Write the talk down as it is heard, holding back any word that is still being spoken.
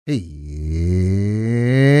It's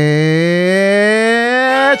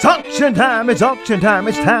auction time. It's auction time.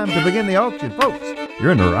 It's time to begin the auction. Folks, you're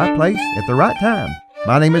in the right place at the right time.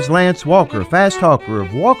 My name is Lance Walker, fast talker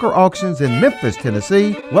of Walker Auctions in Memphis,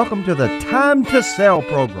 Tennessee. Welcome to the Time to Sell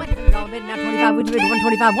program. $100 bid, now 25, would you bid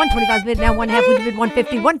 125, 125's bid, now 1/2, would you bid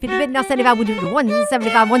 150, 150 bid, now 75, would you bid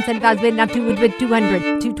 175, 175's bid, now 2, would you bid 200,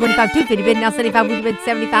 225, 250 bid, now 75, would you bid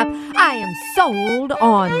 75. I am sold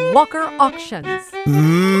on Walker Auctions.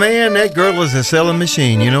 Man, that girl is a selling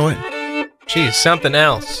machine, you know it? She is something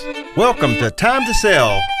else. Welcome to Time to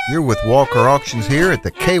Sell. You're with Walker Auctions here at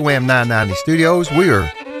the KWAM 990 studios. We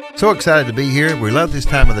are so excited to be here. We love this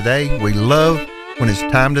time of the day. We love when it's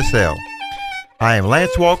time to sell. I am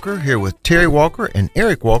Lance Walker here with Terry Walker and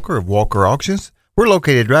Eric Walker of Walker Auctions. We're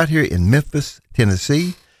located right here in Memphis,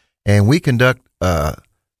 Tennessee, and we conduct a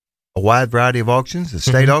wide variety of auctions,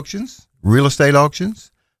 estate auctions, real estate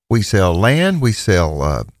auctions. We sell land, we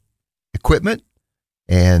sell equipment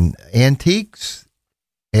and antiques,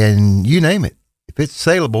 and you name it. If it's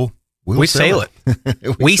saleable, we sail it.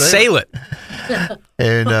 we sail it.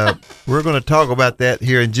 And we're going to talk about that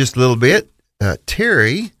here in just a little bit.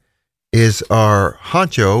 Terry is our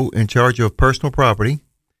honcho in charge of personal property.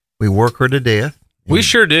 We work her to death. We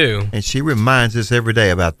sure do. And she reminds us every day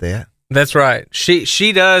about that. That's right.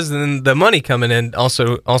 She does, and the money coming in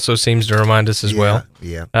also seems to remind us as well.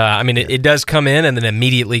 Yeah. It does come in and then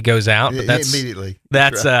immediately goes out, but that's immediately.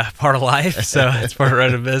 That's right. Part of life, so it's part of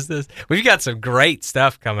running a business. We've got some great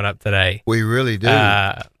stuff coming up today. We really do.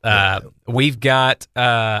 We've got,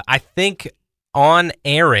 I think, on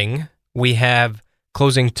airing, we have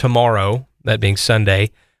closing tomorrow, that being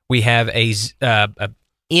Sunday. We have a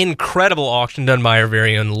incredible auction done by our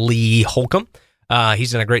very own Lee Holcomb.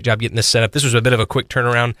 He's done a great job getting this set up. This was a bit of a quick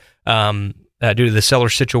turnaround due to the seller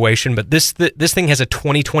situation, but this thing has a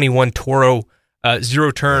 2021 Toro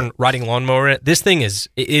zero-turn riding lawnmower in it. This thing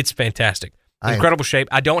it's fantastic. Incredible shape.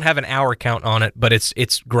 I don't have an hour count on it, but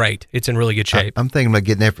it's great. It's in really good shape. I'm thinking about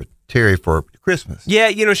getting that for Terry for Christmas. Yeah,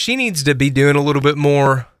 she needs to be doing a little bit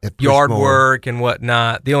more yard work and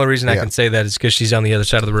whatnot. The only reason I can say that is because she's on the other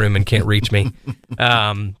side of the room and can't reach me.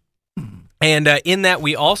 And in that,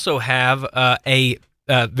 we also have a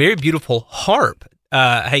very beautiful harp.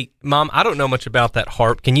 Hey, Mom, I don't know much about that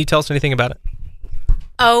harp. Can you tell us anything about it?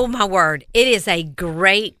 Oh, my word. It is a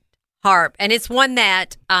great harp, and it's one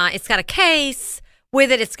that it's got a case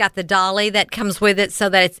with it. It's got the dolly that comes with it so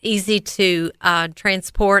that it's easy to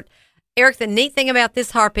transport. Eric, the neat thing about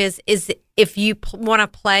this harp is if you want to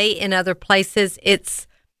play in other places, it's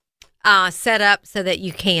set up so that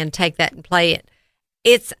you can take that and play it.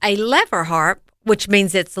 It's a lever harp, which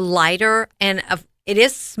means it's lighter, and it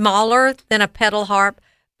is smaller than a pedal harp,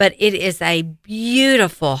 but it is a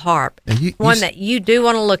beautiful harp, that you do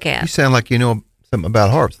want to look at. You sound like you know something about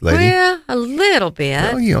harps, lady. Yeah, a little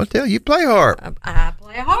bit. Well, you play harp. I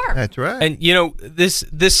play a harp. That's right. And, this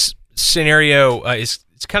scenario it's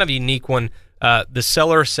kind of a unique one. The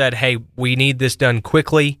seller said, hey, we need this done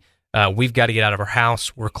quickly. We've got to get out of our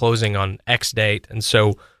house. We're closing on X date, and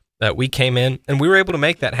so we came in, and we were able to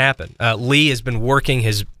make that happen. Lee has been working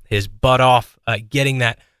his butt off, getting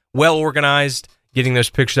that well organized, getting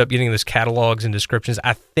those pictures up, getting those catalogs and descriptions.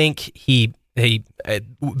 I think he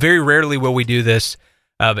very rarely will we do this,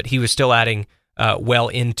 but he was still adding well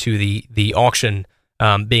into the auction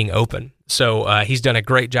being open. So he's done a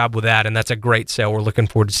great job with that, and that's a great sale. We're looking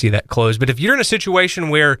forward to see that close. But if you're in a situation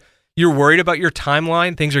where you're worried about your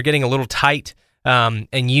timeline, things are getting a little tight,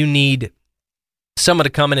 and you need someone to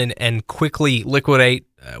come in and quickly liquidate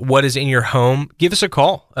what is in your home, give us a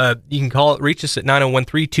call. You can reach us at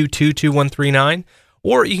 901-322-2139,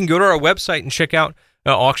 or you can go to our website and check out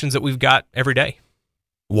auctions that we've got every day.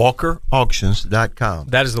 WalkerAuctions.com.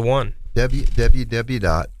 That is the one.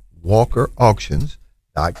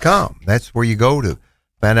 www.walkerauctions.com. That's where you go to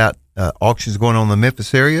find out auctions going on in the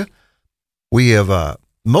Memphis area. We have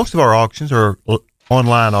most of our auctions are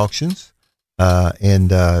online auctions.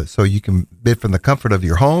 So you can bid from the comfort of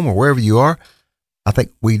your home or wherever you are. I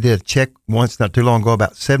think we did a check once not too long ago.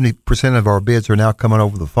 About 70% of our bids are now coming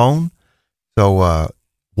over the phone. So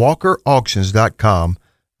WalkerAuctions.com.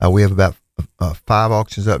 We have about 5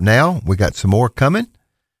 auctions up now. We got some more coming.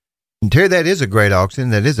 And Terry, that is a great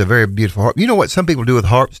auction. That is a very beautiful harp. You know what some people do with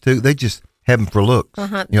harps too? They just have them for looks.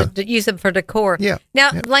 Use them for decor. Yeah.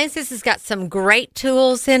 Now, Lance's has got some great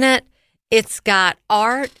tools in it. It's got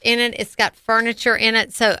art in it. It's got furniture in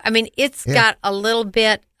it. So, it's got a little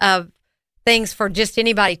bit of things for just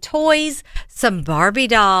anybody. Toys, some Barbie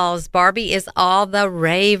dolls. Barbie is all the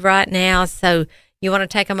rave right now. So you want to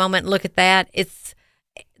take a moment and look at that. It's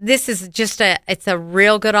a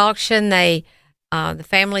real good auction. They The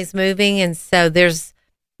family's moving, and so there's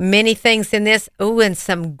many things in this. Oh, and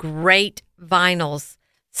some great vinyls.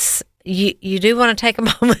 You do want to take a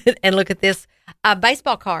moment and look at this.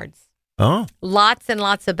 Baseball cards. Oh. Lots and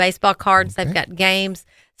lots of baseball cards. Okay. They've got games.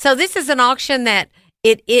 So this is an auction that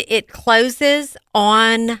it closes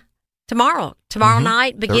on tomorrow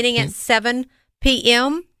night, beginning 13th. at 7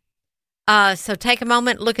 p.m. So take a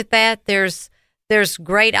moment, look at that. There's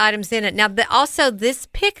great items in it. Now, also this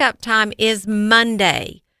pickup time is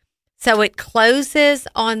Monday. So it closes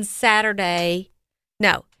on Saturday.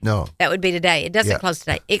 No, that would be today. It doesn't close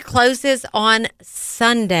today. It closes on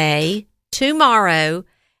Sunday, tomorrow,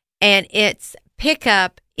 and its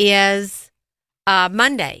pickup is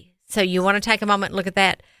Monday. So you want to take a moment and look at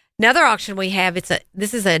that. Another auction we have,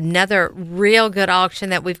 this is another real good auction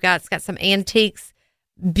that we've got. It's got some antiques,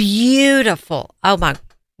 beautiful. Oh my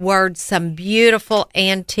word, some beautiful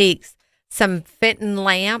antiques, some Fenton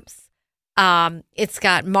lamps. It's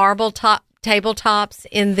got marble tabletops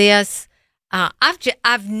in this.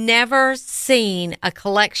 I've never seen a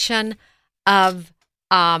collection of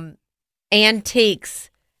antiques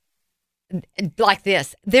like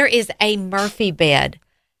this. There is a Murphy bed.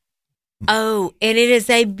 Oh, and it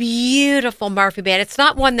is a beautiful Murphy bed. It's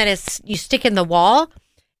not one that you stick in the wall.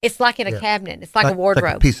 It's like in a cabinet. It's like a wardrobe.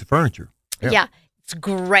 Like a piece of furniture. Yeah, it's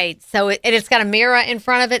great. So it's got a mirror in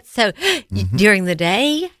front of it. So during the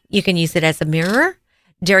day, you can use it as a mirror.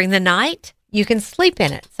 During the night, you can sleep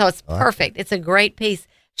in it. So it's perfect. It's a great piece.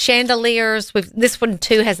 Chandeliers. This one,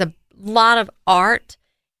 too, has a lot of art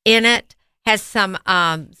in it. Has some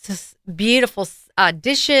beautiful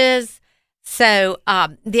dishes. So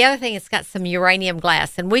the other thing, it's got some uranium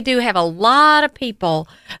glass. And we do have a lot of people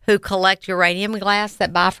who collect uranium glass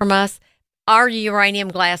that buy from us. Our uranium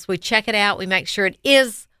glass, we check it out. We make sure it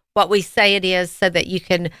is what we say it is so that you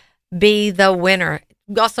can be the winner.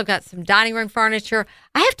 We've also got some dining room furniture.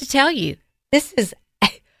 I have to tell you, I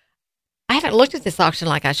haven't looked at this auction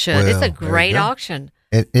like I should. It's a great auction.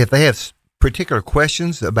 And if they have particular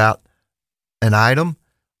questions about an item,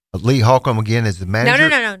 Lee Holcomb again is the manager.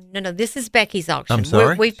 No. This is Becky's auction. I'm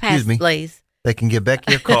sorry. We've passed Lee's. They can give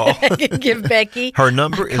Becky a call. Give Becky. Her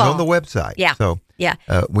number is on the website. Yeah. So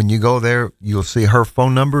when you go there, you'll see her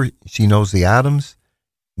phone number. She knows the items.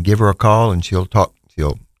 Give her a call and she'll talk.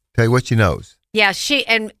 She'll tell you what she knows. Yeah.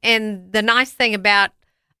 And the nice thing about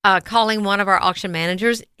calling one of our auction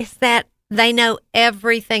managers is that they know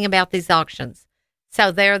everything about these auctions.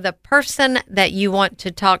 So they're the person that you want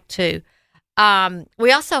to talk to.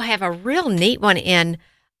 We also have a real neat one in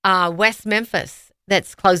West Memphis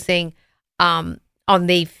that's closing on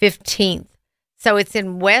the 15th. So it's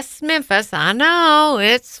in West Memphis. I know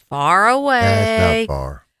it's far away. That's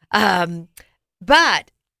not far.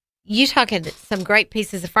 But you talking some great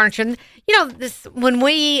pieces of furniture. And, you know, when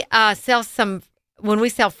we sell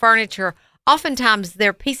furniture, oftentimes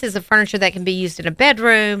there are pieces of furniture that can be used in a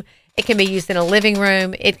bedroom. It can be used in a living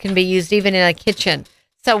room. It can be used even in a kitchen.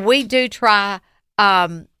 So we do try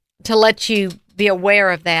to let you be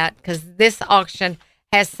aware of that because this auction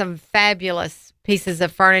has some fabulous pieces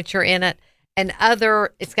of furniture in it and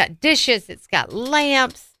it's got dishes, it's got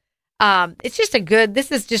lamps. This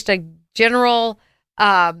is just a general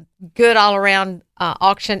good all around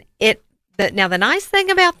auction. Now the nice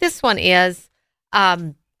thing about this one is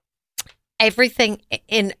everything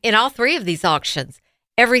in all three of these auctions,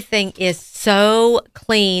 everything is so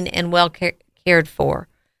clean and well cared for.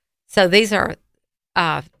 So these are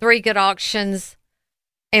three good auctions.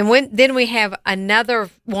 And then we have another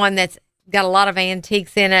one that's got a lot of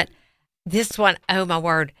antiques in it. This one, oh my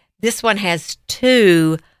word, this one has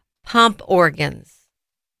 2 pump organs.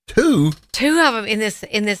 2? 2 of them in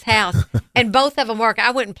this house, and both of them work.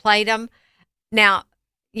 I wouldn't play them. Now,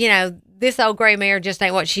 you know, this old gray mare just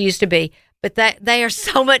ain't what she used to be, but they are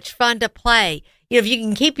so much fun to play. You know, if you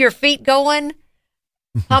can keep your feet going,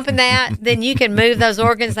 pumping that, then you can move those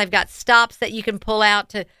organs. They've got stops that you can pull out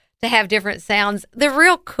to have different sounds. They're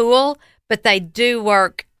real cool, but they do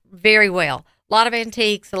work very well. A lot of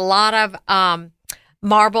antiques, a lot of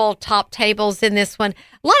marble top tables in this one,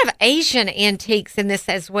 a lot of Asian antiques in this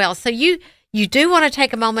as well. So you do want to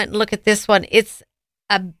take a moment and look at this one. It's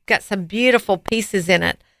got some beautiful pieces in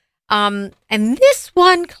it. And this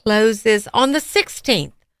one closes on the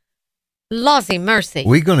 16th. Lawsy mercy.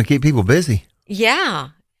 We're going to keep people busy. Yeah.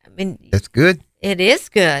 I mean, that's good. It is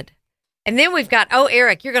good. And then we've got,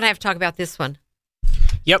 Eric, you're going to have to talk about this one.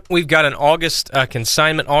 Yep, we've got an August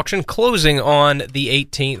consignment auction closing on the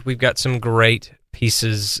 18th. We've got some great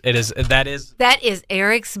pieces. That is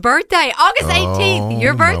Eric's birthday, August 18th.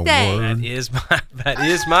 Your birthday. That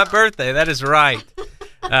is my birthday. That is right.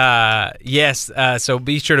 Yes. So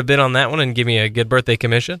be sure to bid on that one and give me a good birthday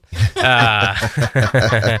commission.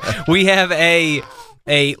 We have a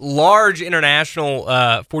large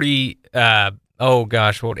international 40.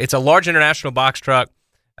 It's a large international box truck.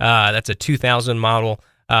 That's a 2000 model.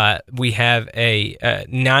 We have a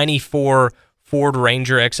 94 Ford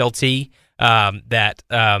Ranger XLT that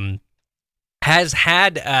has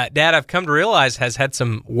had, Dad, I've come to realize, has had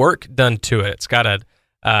some work done to it. It's got a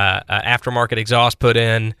aftermarket exhaust put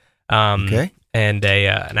in, and an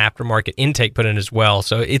aftermarket intake put in as well.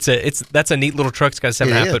 So that's a neat little truck. It's got a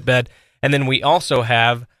 7.5 foot bed, and then we also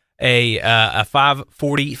have a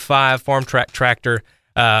 545 farm tractor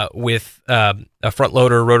with a front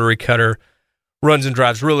loader, rotary cutter, runs and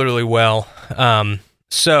drives really, really well.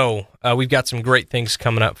 So we've got some great things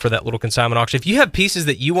coming up for that little consignment auction. If you have pieces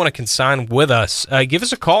that you want to consign with us, give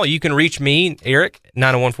us a call. You can reach me, Eric,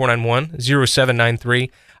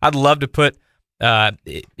 901-491-0793. I'd love to put,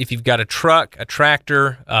 if you've got a truck, a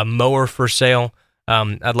tractor, a mower for sale,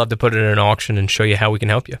 I'd love to put it in an auction and show you how we can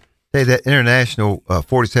help you. Hey, that international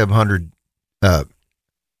 4700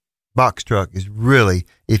 box truck is really,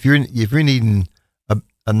 if you're needing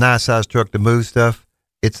a nice size truck to move stuff,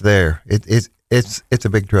 it's there. It's a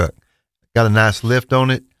big truck. Got a nice lift on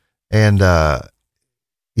it, and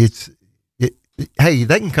hey,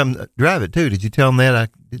 they can come drive it too. Did you tell them that?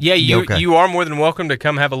 You are more than welcome to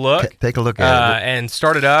come have a look. Take a look at it and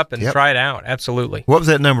start it up and try it out. Absolutely. What was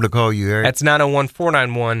that number to call you, Eric? That's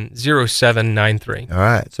 901-491-0793. All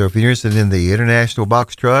right. So if you're interested in the international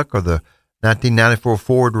box truck or the 1994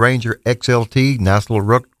 Ford Ranger XLT, nice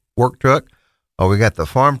little work truck, or we got the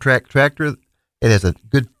farm tractor. It has a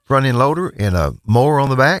good front end loader and a mower on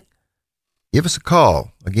the back. Give us a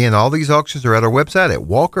call. Again, all these auctions are at our website at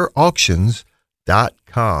walkerauctions.com.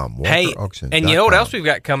 Hey, and you know what else we've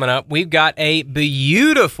got coming up? We've got a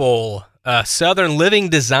beautiful Southern Living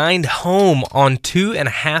designed home on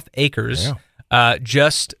 2.5 acres,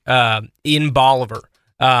 just in Bolivar.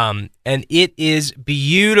 And it is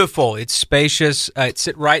beautiful. It's spacious.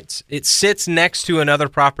 It sits next to another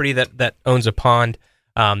property that owns a pond.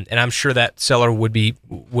 And I'm sure that seller would be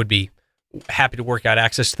happy to work out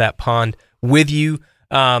access to that pond with you.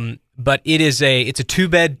 But it's a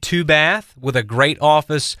 2-bed, 2-bath with a great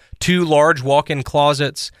office, 2 large walk-in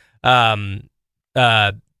closets. The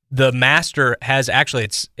master has actually,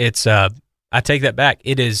 I take that back.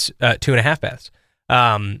 It is 2.5 baths.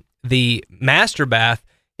 The master bath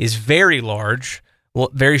is very large,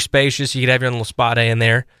 very spacious. You could have your own little spa day in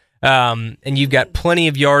there. And you've got plenty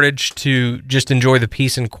of yardage to just enjoy the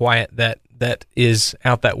peace and quiet that is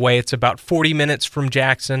out that way. It's about 40 minutes from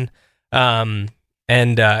Jackson. And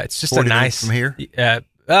it's just 40 a nice from here. It's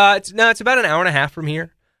about an hour and a half from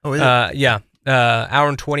here. Oh, is it? Hour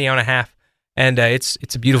and 20, hour and a half, and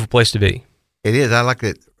it's a beautiful place to be. It is. I like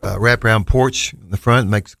that wraparound porch in the front,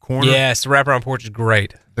 makes the corner. Yes, the wraparound porch is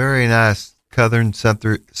great. Very nice, Southern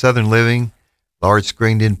Living, large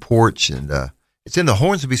screened-in porch, and it's in the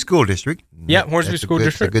Hornsby School District. Yeah, Hornsby School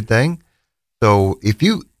District. That's a good thing. So if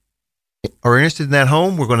you are interested in that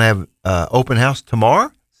home, we're going to have open house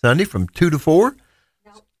tomorrow, Sunday, from 2 to 4.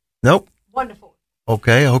 Nope. 1 to 4.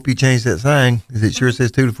 Okay, I hope you changed that sign because it sure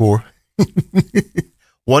says 2 to 4.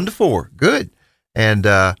 1 to 4. Good. And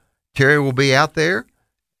Terry will be out there.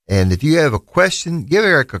 And if you have a question, give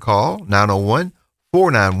Eric a call,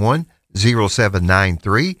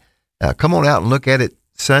 901-491-0793. Come on out and look at it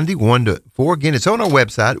Sunday, 1 to 4. Again, it's on our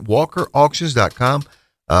website, walkerauctions.com.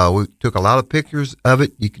 We took a lot of pictures of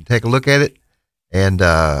it. You can take a look at it. And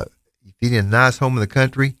if you need a nice home in the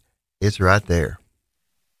country, it's right there.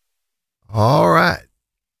 All right.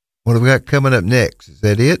 What have we got coming up next? Is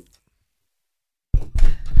that it?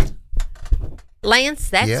 Lance,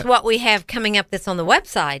 that's what we have coming up that's on the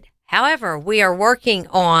website. However, we are working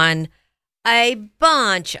on a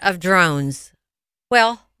bunch of drones.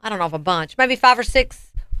 Well, I don't know if a bunch, maybe 5 or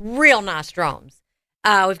 6 real nice drones.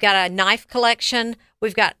 We've got a knife collection.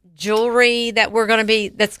 We've got jewelry that's going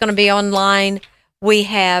to be online. We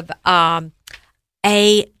have a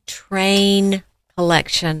train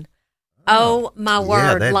collection. Oh my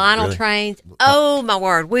word, Lionel really, trains. Oh my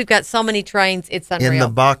word, we've got so many trains. It's unreal. In the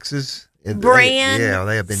boxes. Brand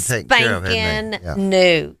they have been taken care of, haven't they?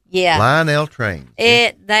 New. Yeah. Lionel trains.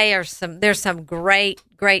 There's some great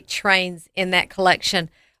trains in that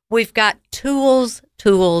collection. We've got tools,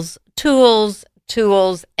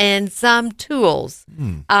 and some tools.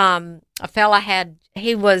 A fella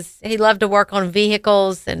he loved to work on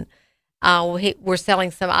vehicles, and we're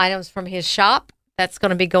selling some items from his shop. That's going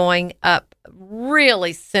to be going up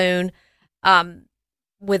really soon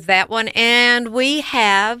with that one. And we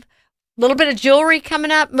have little bit of jewelry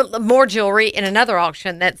coming up, more jewelry in another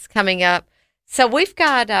auction that's coming up. So we've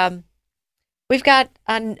got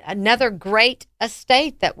another great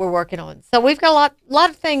estate that we're working on. So we've got a lot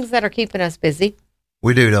of things that are keeping us busy.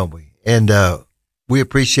 We do, don't we? And we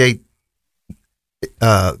appreciate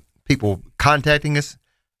people contacting us.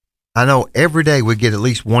 I know every day we get at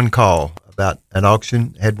least one call about an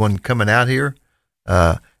auction. Had one coming out here,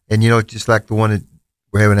 and just like the one that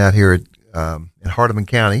we're having out here in Hardeman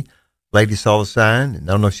County. Lady saw the sign, and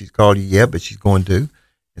I don't know if she's called you yet, but she's going to,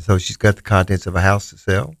 and so she's got the contents of a house to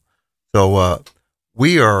sell. So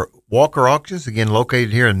we are Walker Auctions, again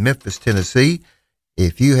located here in Memphis, Tennessee.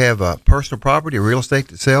 If you have a personal property or real estate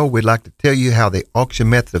to sell, we'd like to tell you how the auction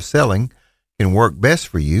method of selling can work best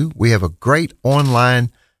for you. We have a great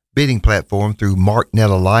online bidding platform through MarkNet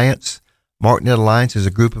Alliance. MarkNet Alliance is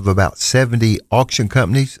a group of about 70 auction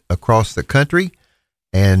companies across the country,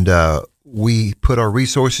 and we put our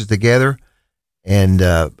resources together. And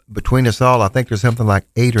between us all, I think there's something like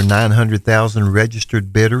 800,000 or 900,000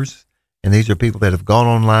 registered bidders, and these are people that have gone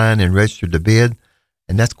online and registered to bid,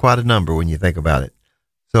 and that's quite a number when you think about it.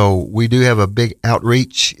 So we do have a big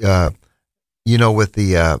outreach, with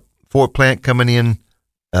the Ford plant coming in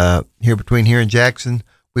here between here and Jackson.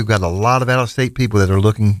 We've got a lot of out-of-state people that are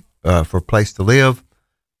looking for a place to live,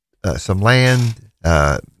 some land,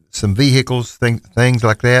 some vehicles, things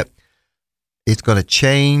like that. It's going to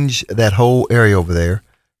change that whole area over there.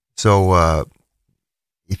 So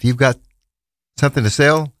if you've got something to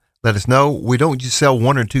sell, let us know. We don't just sell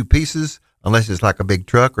one or two pieces unless it's like a big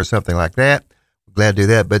truck or something like that. We're glad to do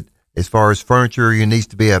that. But as far as furniture, it needs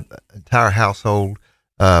to be an entire household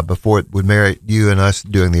before it would merit you and us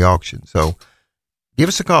doing the auction. So give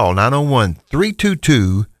us a call,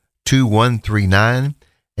 901-322-2139,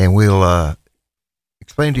 and we'll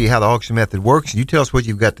explain to you how the auction method works. You tell us what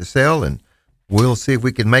you've got to sell, and we'll see if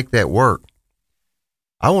we can make that work.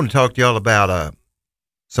 I want to talk to y'all about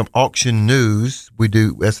some auction news.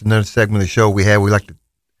 That's another segment of the show we have. We like to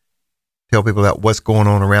tell people about what's going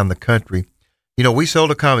on around the country. We sold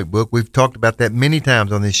a comic book. We've talked about that many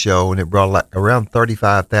times on this show, and it brought like around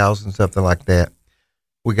 35,000, something like that.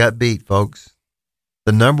 We got beat, folks.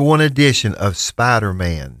 The number one edition of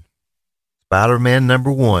Spider-Man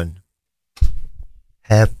number one,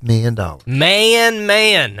 $500,000.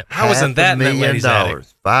 Man. How wasn't that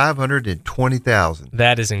 $500,000? $520,000.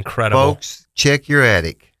 That is incredible. Folks, check your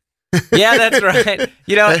attic. Yeah, that's right.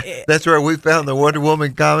 That's where we found the Wonder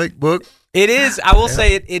Woman comic book. It is. I will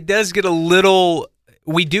say it does get a little.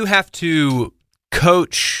 We do have to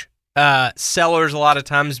coach sellers a lot of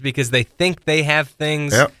times because they think they have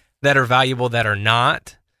things that are valuable that are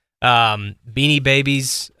not. Beanie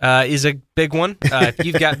Babies is a big one. If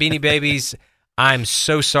you've got Beanie Babies, I'm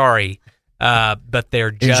so sorry, but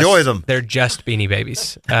they're just, enjoy them. They're just Beanie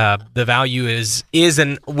Babies. The value is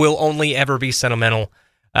and will only ever be sentimental.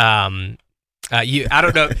 I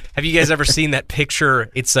don't know. Have you guys ever seen that picture?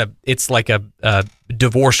 It's like a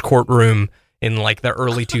divorce courtroom in like the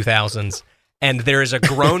early 2000s, and there is a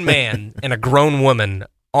grown man and a grown woman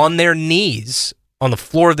on their knees on the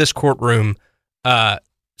floor of this courtroom,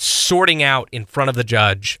 sorting out in front of the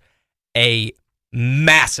judge a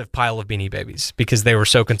massive pile of Beanie Babies because they were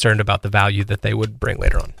so concerned about the value that they would bring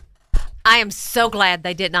later on. I am so glad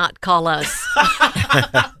they did not call us.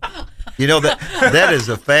 That is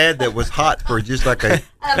a fad that was hot for just like a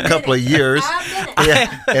couple of years.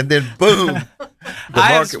 Yeah, and then boom,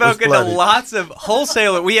 I have spoken to lots of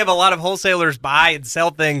wholesalers. We have a lot of wholesalers buy and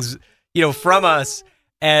sell things, from us.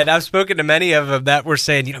 And I've spoken to many of them that were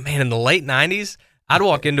saying, man, in the late 90s, I'd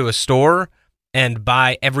walk into a store and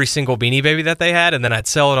buy every single Beanie Baby that they had, and then I'd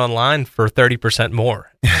sell it online for 30%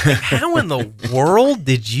 more. Like, how in the world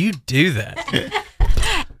did you do that?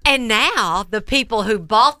 And now the people who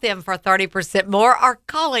bought them for 30% more are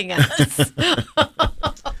calling us.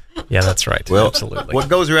 Yeah, that's right. Well, absolutely. What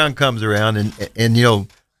goes around comes around, and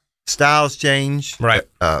styles change. Right.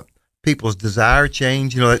 People's desire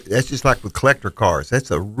change. That's just like with collector cars. That's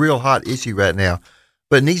a real hot issue right now,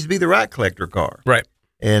 but it needs to be the right collector car. Right.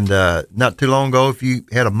 And not too long ago, if you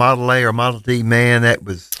had a Model A or Model T, man, that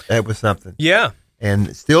was something. Yeah.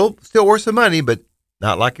 And still worth some money, but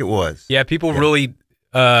not like it was. Yeah, people really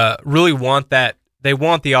want that. They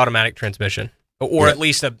want the automatic transmission, or at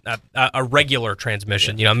least a regular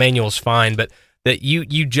transmission. A manual's fine, but that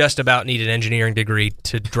you just about need an engineering degree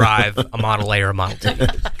to drive a Model A or a Model T.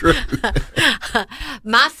 True.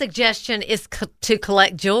 My suggestion is to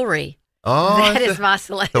collect jewelry. Oh, that is my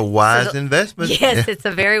selection. It's a wise investment. Yes, it's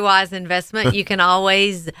a very wise investment. You can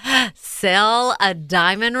always sell a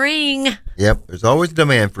diamond ring. Yep, there's always a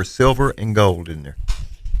demand for silver and gold in there.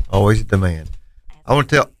 Always a demand. I want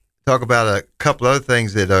to talk about a couple other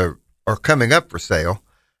things that are coming up for sale.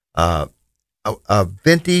 A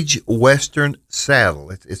vintage Western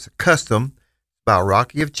saddle. It's a custom by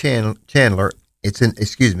Rocky of Chandler. It's in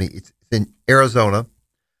Arizona,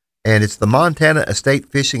 and it's the Montana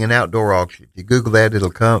Estate Fishing and Outdoor Auction. If you Google that,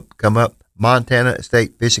 it'll come up. Montana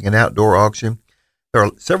Estate Fishing and Outdoor Auction. There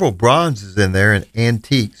are several bronzes in there and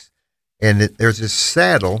antiques, and there's this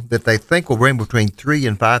saddle that they think will bring between $3,000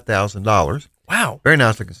 and $5,000. Wow, very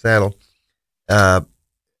nice looking saddle. So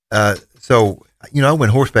I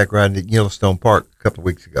went horseback riding at Yellowstone Park a couple of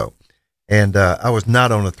weeks ago, and I was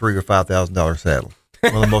not on a $3,000 or $5,000 saddle.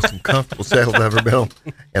 One of the most uncomfortable saddles I've ever been on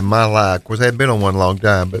in my life. Of course, I hadn't been on one in a long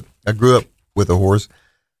time, but I grew up with a horse,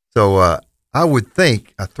 so I would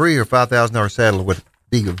think a $3,000 or $5,000 saddle would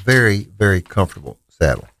be a very, very comfortable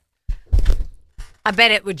saddle. I bet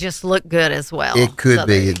it would just look good as well. It could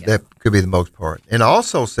be. That could be the most part. And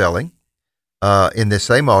also selling in this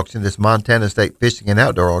same auction, this Montana State Fishing and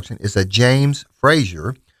Outdoor Auction, is a James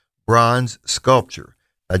Frazier bronze sculpture.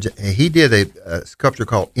 He did a sculpture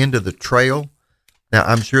called Into the Trail. Now,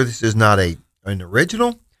 I'm sure this is not an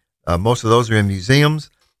original. Most of those are in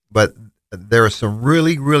museums, but there are some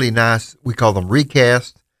really, really nice, we call them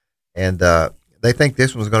recast, and they think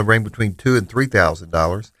this one's going to bring between $2,000 and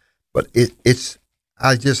 $3,000. But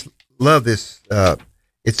I just love this.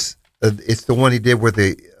 It's the one he did with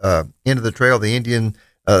the Into the Trail. The Indian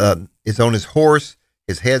is on his horse,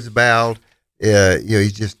 his head's bowed.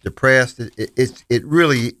 He's just depressed. It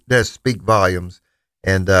really does speak volumes.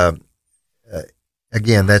 And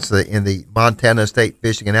again, that's in the Montana State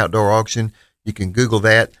Fishing and Outdoor Auction. You can Google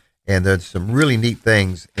that, and there's some really neat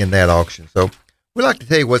things in that auction. So we like to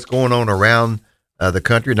tell you what's going on around the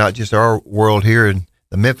country, not just our world here in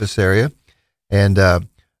the Memphis area. And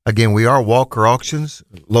again, we are Walker Auctions,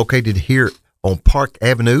 located here on Park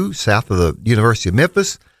Avenue, south of the University of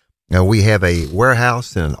Memphis. We have a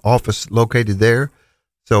warehouse and an office located there.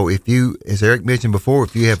 So if you, as Eric mentioned before,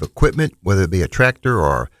 if you have equipment, whether it be a tractor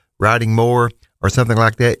or a riding mower or something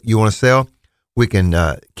like that you want to sell, we can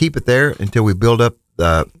keep it there until we build up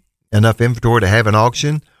enough inventory to have an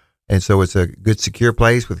auction. And so it's a good, secure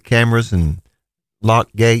place with cameras and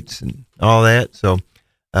locked gates and all that. So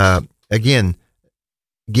again,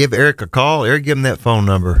 give Eric a call. Eric, give him that phone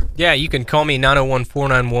number. Yeah, you can call me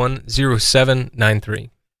 901-491-0793.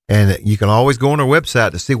 And you can always go on our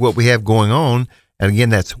website to see what we have going on. And again,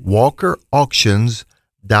 that's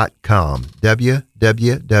walkerauctions.com,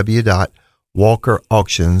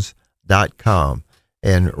 www.walkerauctions.com.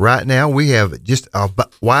 And right now we have just a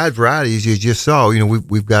wide variety, as you just saw.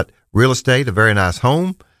 We've got real estate, a very nice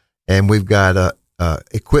home, and we've got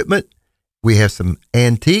equipment. We have some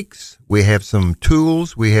antiques. We have some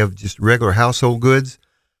tools. We have just regular household goods.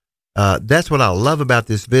 That's what I love about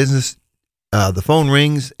this business. The phone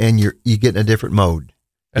rings and you get in a different mode.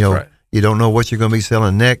 That's right. You don't know what you're going to be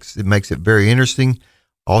selling next. It makes it very interesting.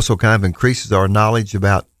 Also kind of increases our knowledge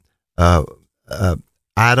about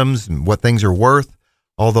items and what things are worth.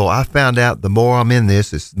 Although I found out the more I'm in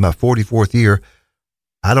this, it's my 44th year,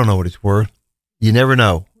 I don't know what it's worth. You never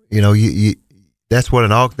know. That's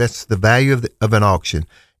what that's the value of an auction.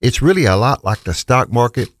 It's really a lot like the stock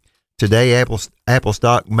market. Today, Apple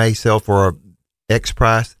stock may sell for X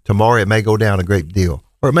price. Tomorrow, it may go down a great deal,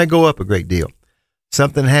 or it may go up a great deal.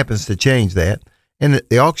 Something happens to change that. And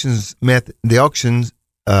the auctions method,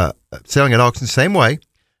 selling at auctions, same way.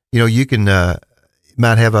 You can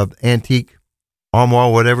might have an antique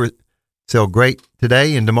armoire, whatever, sell great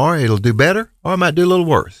today, and tomorrow it'll do better, or it might do a little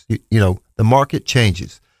worse. The market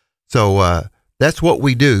changes. So that's what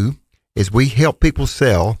we do, is we help people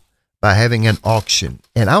sell by having an auction.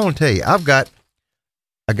 And I want to tell you, I've got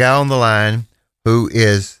a guy on the line who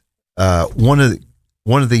is one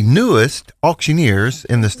of the newest auctioneers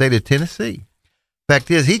in the state of Tennessee. Fact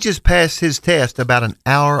is, he just passed his test about an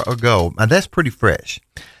hour ago. Now, that's pretty fresh.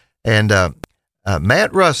 And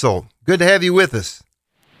Matt Russell, good to have you with us.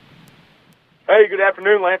 Hey, good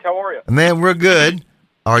afternoon, Lance. How are you? Man, we're good.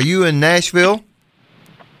 Are you in Nashville?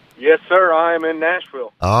 Yes, sir. I am in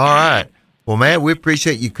Nashville. All right. Well, Matt, we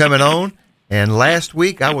appreciate you coming on. And last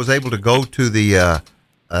week, I was able to go to the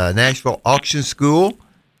Nashville Auction School,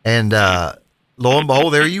 and lo and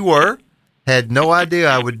behold, there you were. Had no idea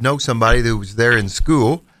I would know somebody who was there in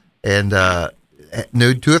school, and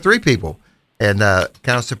knew 2 or 3 people, and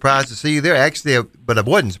kind of surprised to see you there. Actually, but I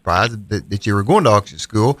wasn't surprised that you were going to auction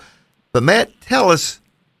school. But Matt, tell us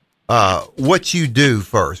what you do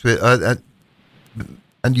first.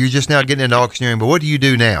 And you're just now getting into auctioneering, but what do you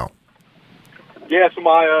do now? Yeah, so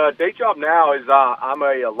my day job now is I'm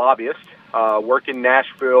a lobbyist. Work in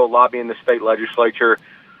Nashville, lobbying the state legislature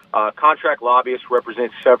Contract lobbyists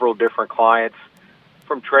represent several different clients,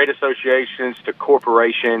 from trade associations to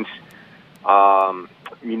corporations,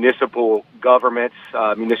 municipal governments,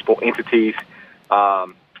 municipal entities,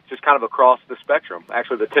 just kind of across the spectrum.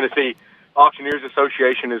 Actually, the Tennessee Auctioneers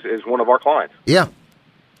Association is one of our clients. Yeah.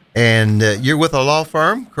 And you're with a law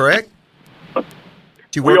firm, correct?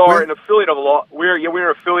 We are an affiliate of a law. We're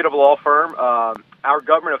an affiliate of a law firm. Our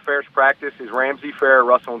government affairs practice is Ramsey, Fair,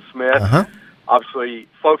 Russell and Smith. Uh-huh. Obviously,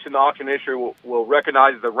 folks in the auction industry will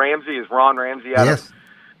recognize the Ramsey is Ron Ramsey out of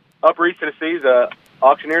Upper East Tennessee. He's an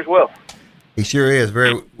auctioneer as well. He sure is.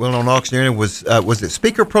 Very well-known auctioneer. Was it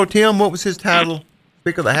Speaker Pro Tem? What was his title?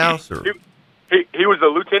 Speaker of the House? Or? He was the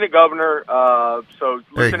Lieutenant Governor. So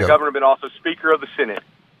Lieutenant Governor, but also Speaker of the Senate.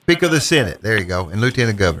 Speaker of the Senate. There you go. And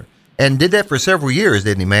Lieutenant Governor. And did that for several years,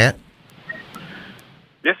 didn't he, Matt?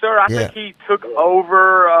 Yes, sir. I think he took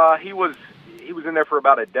over. He was in there for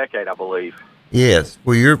about a decade, I believe. Yes.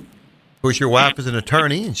 Well, of course, your wife is an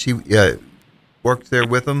attorney, and she works there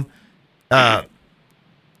with him.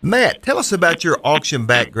 Matt, tell us about your auction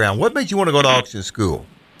background. What made you want to go to auction school?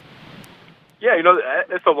 Yeah,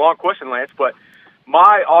 it's a long question, Lance, but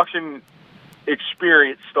my auction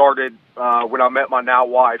experience started when I met my now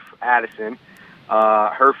wife, Addison.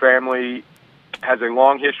 Her family has a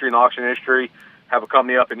long history in the auction industry, have a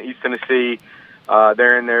company up in East Tennessee.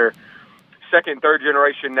 They're in their second, third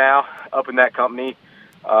generation now up in that company.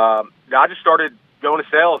 I just started going to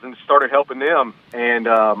sales and started helping them. And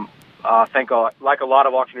I think, like a lot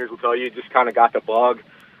of auctioneers will tell you, just kind of got the bug.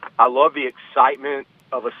 I love the excitement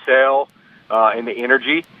of a sale and the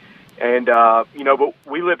energy. And, but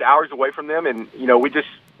we lived hours away from them, and,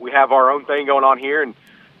 we have our own thing going on here and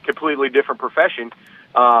completely different profession.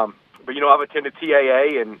 But, I've attended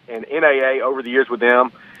TAA and NAA over the years with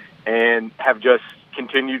them and have just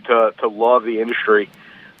continued to love the industry.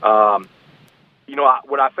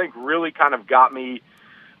 What I think really kind of got me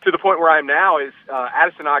to the point where I am now is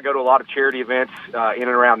Addison and I go to a lot of charity events in and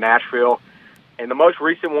around Nashville. And the most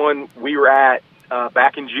recent one we were at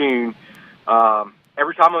back in June,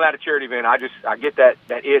 every time I'm at a charity event, I get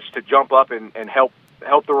that itch to jump up and help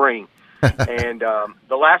the ring. And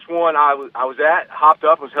the last one I was at, hopped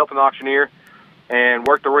up, was helping the auctioneer, and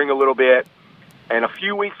worked the ring a little bit. And a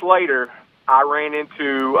few weeks later, I ran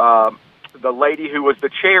into the lady who was the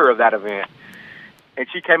chair of that event. And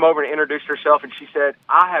she came over and introduced herself, and she said,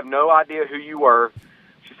 "I have no idea who you were."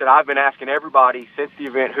 She said, "I've been asking everybody since the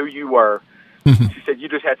event who you were." She said, "You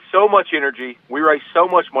just had so much energy. We raised so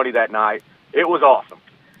much money that night. It was awesome."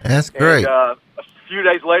 That's great. And, a few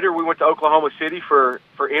days later, we went to Oklahoma City for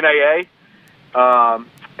NAA.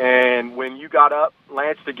 And when you got up,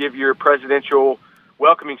 Lance, to give your presidential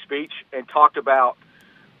welcoming speech and talked about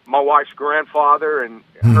my wife's grandfather and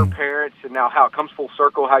her parents, and now how it comes full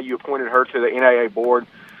circle, how you appointed her to the NAA board.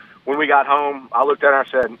 When we got home, I looked at her and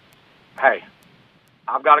I said, "Hey,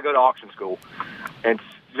 I've got to go to auction school." And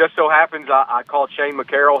just so happens, I called Shane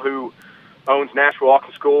McCarroll, who owns Nashville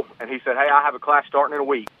Auction School, and he said, "Hey, I have a class starting in a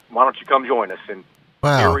week. Why don't you come join us?" And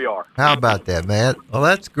wow. Here we are. How about that, Matt? Well,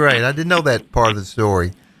 that's great. I didn't know that part of the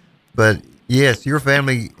story. But, yes, your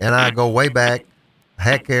family and I go way back.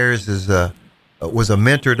 Hack Ayers was a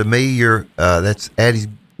mentor to me. That's Addie's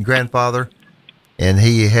grandfather, and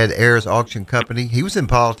he had Ayers Auction Company. He was in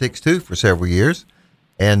politics, too, for several years,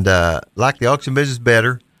 and liked the auction business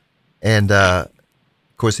better. And, of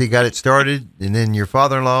course, he got it started. And then your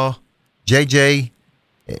father-in-law, J.J.,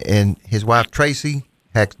 and his wife, Tracy,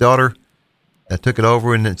 Hack's daughter, took it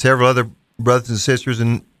over, and then several other brothers and sisters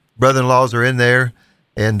and brother-in-laws are in there.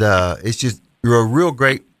 And it's just, you're a real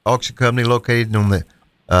great auction company located on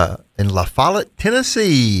in La Follette,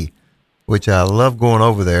 Tennessee, which I love going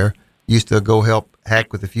over there. Used to go help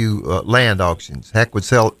Hack with a few land auctions. Hack would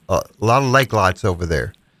sell a lot of lake lots over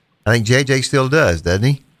there. I think JJ still does, doesn't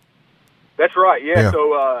he? That's right, yeah.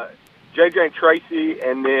 So JJ and Tracy,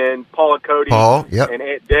 and then Paul and Cody, and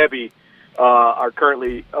Aunt Debbie are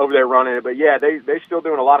currently over there running it. But, yeah, they're still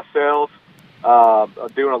doing a lot of sales,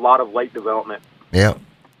 doing a lot of late development. Yeah.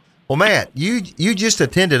 Well, Matt, you just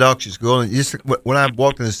attended auction school, and just when I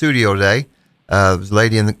walked in the studio today, there was a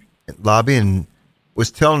lady in the lobby and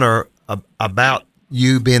was telling her about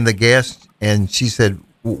you being the guest, and she said,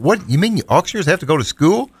 "What, you mean auctioneers have to go to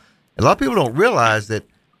school?" A lot of people don't realize that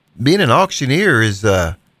being an auctioneer is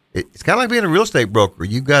it's kind of like being a real estate broker.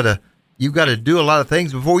 You've got to do a lot of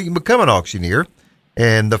things before you can become an auctioneer,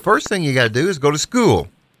 and the first thing you got to do is go to school.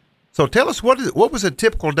 So tell us, what was a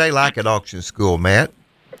typical day like at auction school, Matt?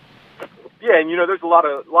 Yeah, and there's a lot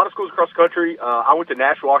of schools across the country. I went to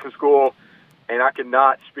Nashville Auction School, and I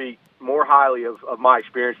cannot speak more highly of my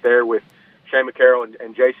experience there with Shane McCarroll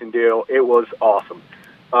and Jason Dill. It was awesome.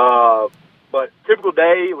 But typical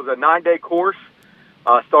day, it was a 9-day course.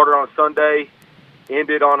 Started on a Sunday,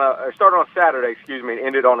 started on a Saturday, and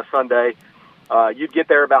ended on a Sunday. You'd get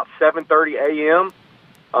there about 7:30 a.m.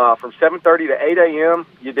 From 7:30 to 8 a.m.,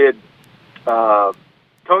 you did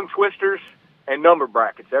tongue twisters and number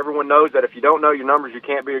brackets. Everyone knows that if you don't know your numbers, you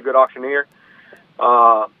can't be a good auctioneer.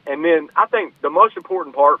 And then I think the most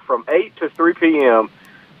important part, from 8 to 3 p.m.,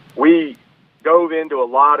 we dove into a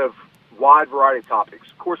lot of wide variety of topics.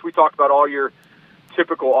 Of course, we talked about all your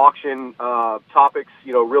typical auction topics,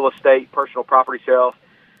 real estate, personal property sales.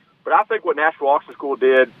 But I think what Nashville Auction School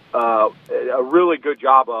did a really good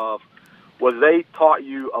job of was they taught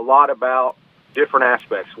you a lot about different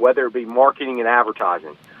aspects, whether it be marketing and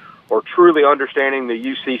advertising, or truly understanding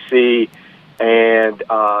the UCC and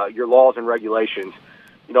your laws and regulations.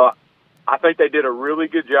 I think they did a really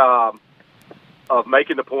good job of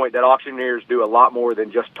making the point that auctioneers do a lot more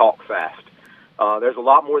than just talk fast. There's a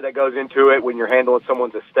lot more that goes into it when you're handling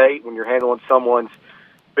someone's estate, when you're handling someone's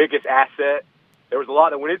biggest asset. There was a lot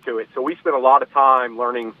that went into it. So we spent a lot of time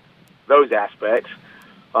learning those aspects.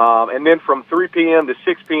 And then from 3 p.m. to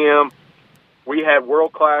 6 p.m., we had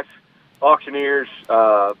world-class auctioneers,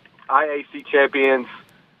 IAC champions,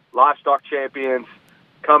 livestock champions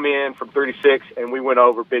come in from 3 to 6, and we went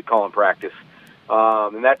over bid calling practice.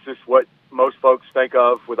 And that's just what most folks think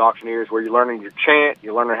of with auctioneers, where you're learning your chant,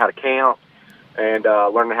 you're learning how to count, and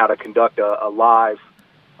learning how to conduct a live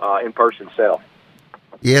in-person sale.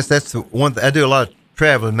 Yes, that's the one. I do a lot of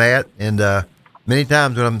traveling, Matt, and many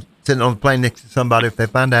times when I'm sitting on the plane next to somebody, if they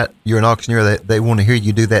find out you're an auctioneer, they want to hear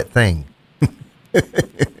you do that thing.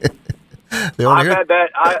 I've had that.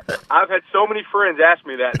 I've had so many friends ask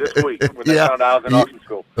me that this week when they found out I was in auction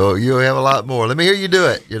school. Oh, you'll have a lot more. Let me hear you do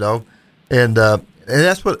it, And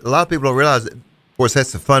that's what a lot of people don't realize. Of course,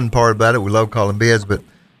 that's the fun part about it. We love calling bids, but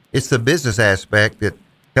it's the business aspect that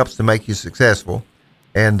helps to make you successful.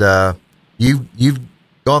 And you've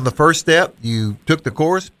gone the first step. You took the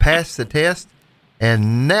course, passed the test,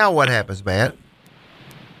 and now what happens, Matt?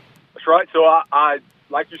 That's right. So I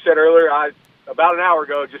like you said earlier, about an hour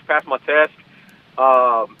ago, just passed my test,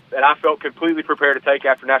 and I felt completely prepared to take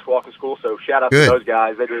after Nashville Auction School. So shout out to those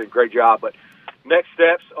guys; they did a great job. But next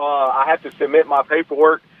steps, I have to submit my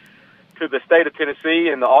paperwork to the state of Tennessee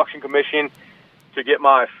and the Auction Commission to get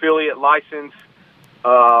my affiliate license.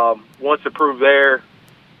 Once approved there,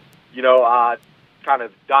 I kind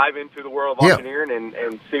of dive into the world of auctioneering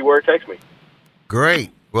and see where it takes me.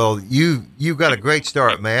 Great. Well, you got a great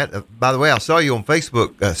start, Matt. By the way, I saw you on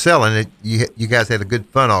Facebook selling it. You guys had a good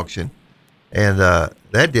fun auction, and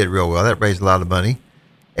that did real well. That raised a lot of money.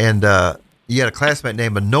 And you had a classmate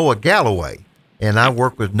named Noah Galloway, and I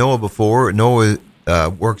worked with Noah before. Noah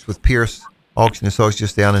works with Pierce Auction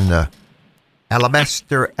Associates down in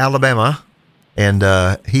Alabaster, Alabama, and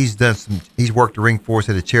he's worked the ring for us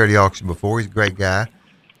at a charity auction before. He's a great guy,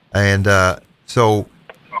 and so.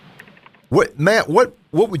 Matt, what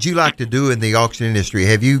would you like to do in the auction industry?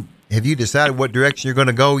 Have you decided what direction you're going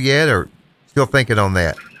to go yet, or still thinking on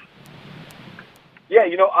that? Yeah,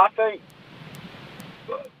 I think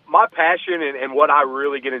my passion and what I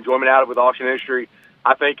really get enjoyment out of with the auction industry,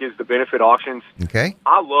 I think, is the benefit auctions. Okay.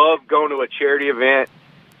 I love going to a charity event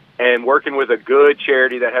and working with a good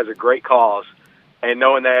charity that has a great cause, and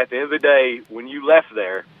knowing that at the end of the day, when you left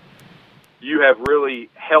there, you have really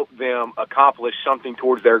helped them accomplish something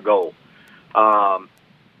towards their goal.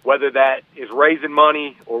 Whether that is raising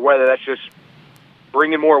money or whether that's just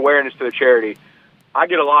bringing more awareness to the charity, I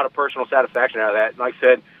get a lot of personal satisfaction out of that. And like I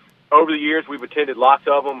said, over the years, we've attended lots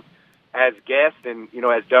of them as guests and,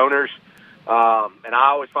 as donors. And I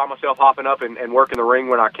always find myself hopping up and working the ring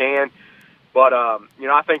when I can. But,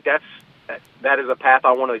 I think that is a path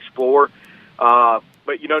I want to explore. But,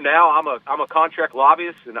 now I'm a contract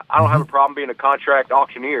lobbyist, and I don't have a problem being a contract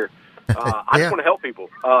auctioneer. I just want to help people,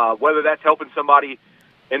 whether that's helping somebody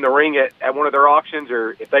in the ring at one of their auctions,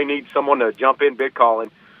 or if they need someone to jump in bid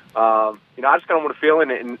calling. I just kind of want to fill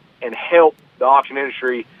in and help the auction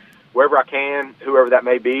industry wherever I can, whoever that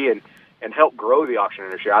may be, and help grow the auction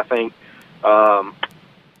industry. I think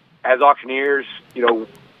as auctioneers,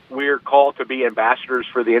 we're called to be ambassadors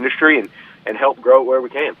for the industry and help grow it where we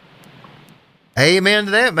can. Amen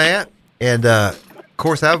to that, Matt. And of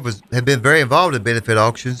course, I have been very involved in benefit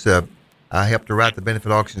auctions. I helped to write the Benefit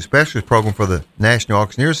Auction Specialist Program for the National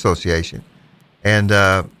Auctioneers Association. And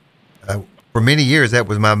for many years, that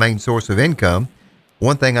was my main source of income.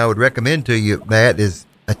 One thing I would recommend to you, Matt, is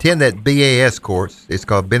attend that BAS course. It's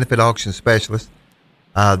called Benefit Auction Specialist.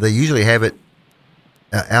 They usually have it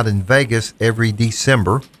out in Vegas every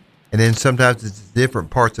December, and then sometimes it's different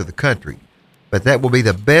parts of the country. But that will be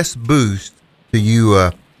the best boost to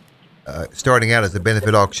you starting out as a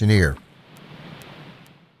benefit auctioneer?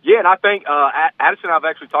 Yeah, and I think Addison and I've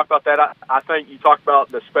actually talked about that. I think you talked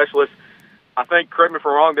about the specialists. I think, correct me if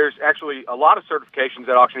I'm wrong, there's actually a lot of certifications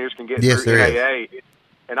that auctioneers can get Yes, through there NAA,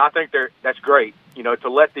 and I think that's great. You know, to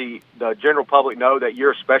let the general public know that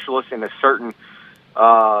you're a specialist in a certain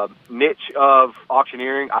niche of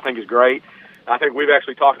auctioneering, I think is great. I think we've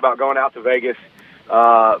actually talked about going out to Vegas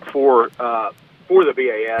for the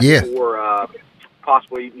BAS Yes. or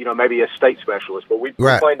possibly, maybe a state specialist, but we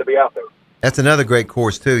plan to be out there. That's another great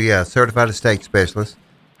course too. Yeah, certified estate specialist.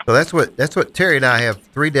 So that's what Terry and I have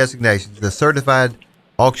 3 designations: the Certified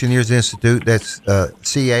Auctioneers Institute, that's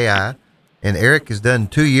CAI, and Eric has done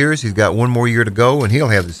 2 years. He's got 1 more year to go, and he'll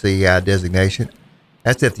have the CAI designation.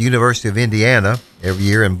 That's at the University of Indiana every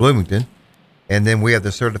year in Bloomington. And then we have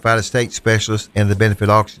the Certified Estate Specialist and the Benefit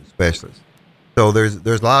Auction Specialist. So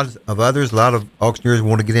there's lots of others. A lot of auctioneers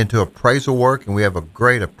want to get into appraisal work, and we have a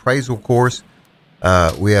great appraisal course.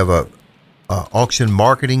 We have a auction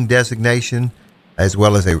marketing designation, as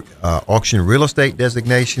well as a auction real estate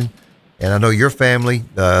designation. And I know your family,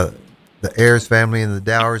 the Ayers family and the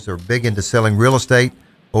Dowers, are big into selling real estate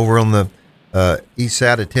over on the east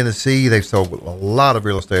side of Tennessee. They've sold a lot of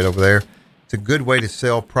real estate over there. It's a good way to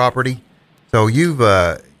sell property. So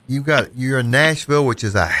you're in Nashville, which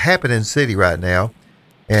is a happening city right now,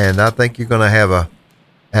 and I think you're going to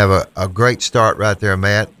have a great start right there,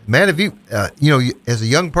 Matt. Matt, have you as a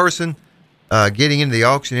young person getting into the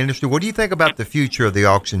auction industry, what do you think about the future of the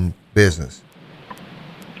auction business?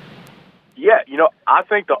 Yeah, I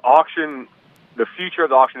think the future of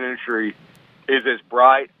the auction industry is as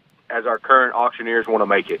bright as our current auctioneers want to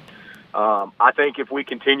make it. I think if we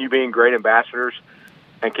continue being great ambassadors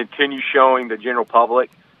and continue showing the general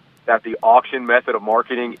public that the auction method of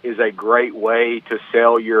marketing is a great way to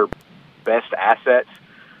sell your best assets,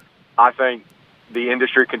 I think the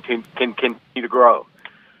industry can continue to grow.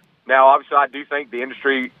 Now, obviously, I do think the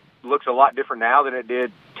industry looks a lot different now than it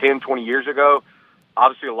did 10, 20 years ago.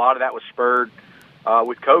 Obviously, a lot of that was spurred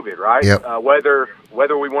with COVID, right? Yep.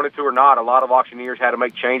 Whether we wanted to or not, a lot of auctioneers had to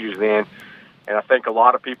make changes then, and I think a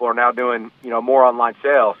lot of people are now doing more online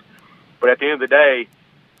sales. But at the end of the day,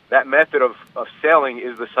 that method of selling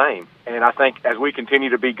is the same. And I think as we continue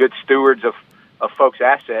to be good stewards of folks'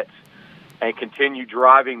 assets and continue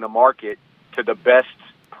driving the market to the best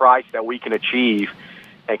price that we can achieve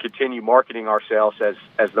and continue marketing ourselves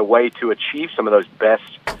as the way to achieve some of those best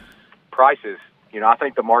prices, I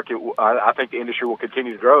think the industry will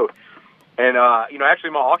continue to grow. And, actually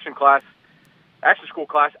my auction school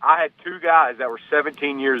class, I had 2 guys that were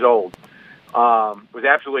 17 years old. Was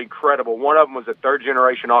absolutely incredible. One of them was a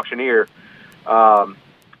 3rd-generation auctioneer,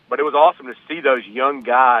 but it was awesome to see those young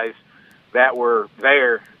guys that were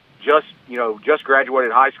there, just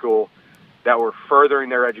graduated high school, that were furthering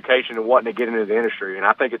their education and wanting to get into the industry. And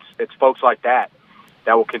I think it's folks like that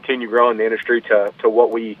will continue growing the industry to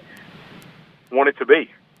what we want it to be.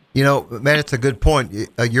 Man, it's a good point.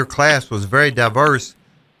 Your class was very diverse.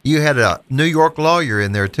 You had a New York lawyer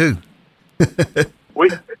in there too.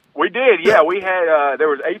 We did, yeah. We had there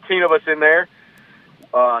was 18 of us in there.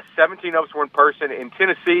 17 of us were in person. In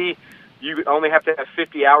Tennessee, you only have to have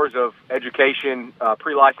 50 hours of education,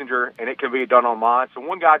 pre-licensure, and it can be done online. So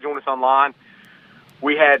one guy joined us online.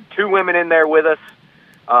 We had 2 women in there with us,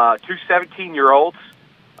 2 17-year-olds,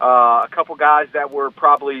 a couple guys that were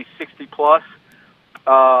probably 60-plus,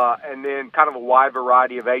 and then kind of a wide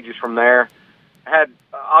variety of ages from there. Had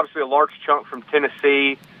obviously a large chunk from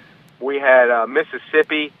Tennessee. We had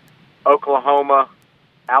Mississippi, Oklahoma,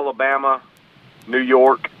 Alabama, New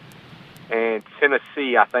York, and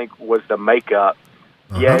Tennessee, I think, was the makeup.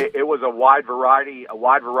 Uh-huh. Yeah, it was a wide variety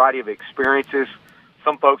of experiences.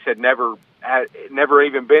 Some folks had never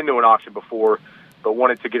even been to an auction before, but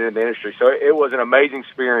wanted to get into the industry. So it was an amazing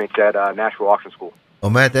experience at Nashville Auction School. Well,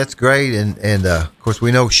 Matt, that's great. And of course,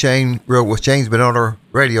 we know Shane. Shane's been on our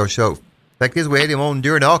radio show. In fact, we had him on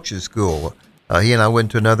during auction school. He and I went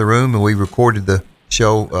to another room and we recorded the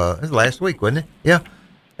show. It was last week, wasn't it? Yeah.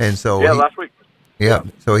 And so last week. Yeah.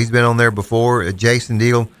 So he's been on there before. Jason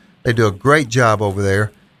Deal, they do a great job over there.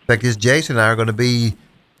 In fact, Jason and I are going to be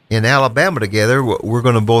in Alabama together. We're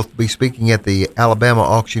going to both be speaking at the Alabama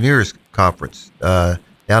Auctioneers Conference down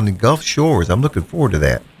in Gulf Shores. I'm looking forward to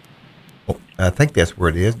that. I think that's where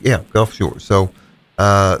it is. Yeah, Gulf Shores. So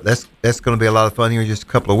that's going to be a lot of fun here in just a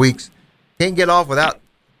couple of weeks. Can't get off without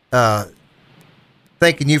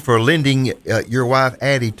thanking you for lending your wife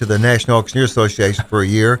Addie to the National Auctioneers Association for a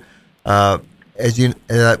year. As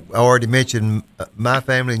I already mentioned, my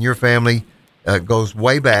family and your family goes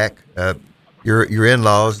way back. Your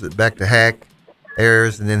in-laws, back to Hack,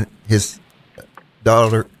 Ayers, and then his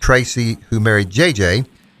daughter, Tracy, who married JJ.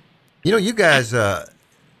 You know, you guys have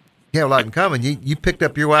a lot in common. You picked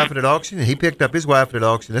up your wife at an auction, and he picked up his wife at an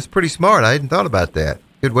auction. That's pretty smart. I hadn't thought about that.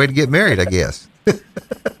 Good way to get married, I guess.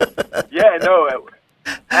 Yeah, no.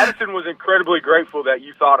 Addison was incredibly grateful that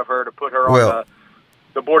you thought of her to put her on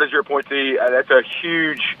the board as your appointee. That's a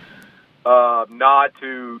huge nod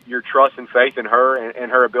to your trust and faith in her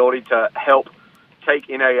and her ability to help take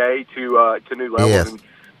NAA to new levels. Yes. And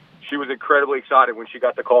she was incredibly excited when she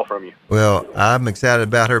got the call from you. Well, I'm excited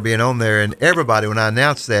about her being on there, and everybody, when I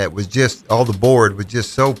announced that, was just, all the board was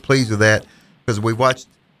just so pleased with that, because we watched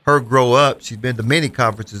her grow up. She's been to many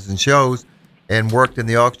conferences and shows and worked in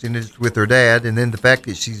the auction industry with her dad, and then the fact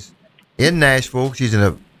that she's in Nashville, she's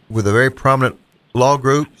with a very prominent law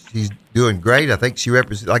group. She's doing great. I think she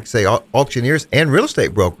represents, like I say, auctioneers and real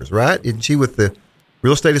estate brokers, right? Isn't she with the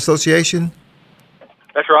Real Estate Association?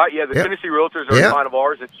 That's right. Yeah, the Yep. Tennessee Realtors are a client of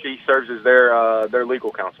ours, and she serves as their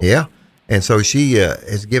legal counsel. Yeah, and so she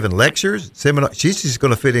has given lectures, seminars. She's just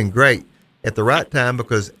going to fit in great at the right time,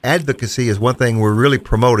 because advocacy is one thing we're really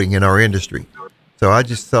promoting in our industry. So I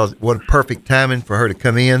just thought, what perfect timing for her to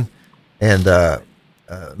come in. And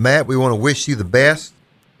Matt, we want to wish you the best,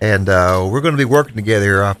 and we're going to be working together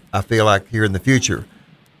here, I feel like, here in the future.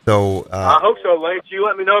 So I hope so, Lance. You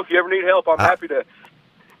let me know if you ever need help. I'm happy to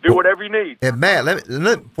do whatever you need. And Matt,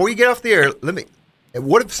 before you get off the air,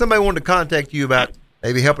 what if somebody wanted to contact you about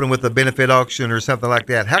maybe helping them with a benefit auction or something like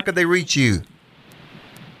that? How could they reach you?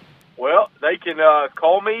 Well, they can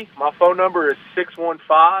call me. My phone number is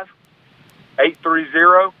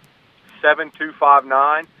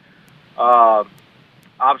 615-830-7259.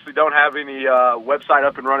 Obviously don't have any website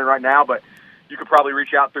up and running right now, but you could probably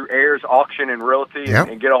reach out through Ayers Auction and Realty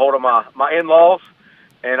and get a hold of my in-laws,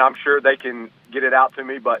 and I'm sure they can get it out to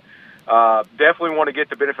me. But definitely want to get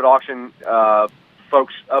the benefit auction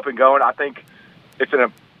folks up and going. I think it's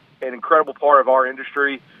an incredible part of our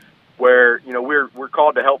industry, where, you know, we're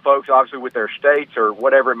called to help folks, obviously, with their estates or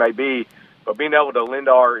whatever it may be, but being able to lend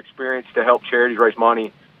our experience to help charities raise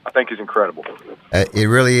money, I think, is incredible. It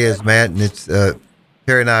really is, Matt, and it's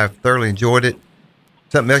Terry and I have thoroughly enjoyed it.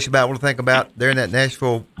 Something else you might want to think about there in that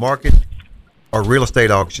Nashville market are real estate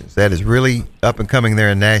auctions. That is really up and coming there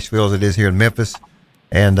in Nashville as it is here in Memphis,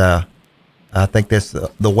 and I think that's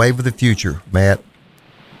the wave of the future, Matt.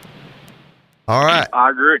 All right. I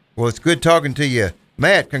agree. Well, it's good talking to you.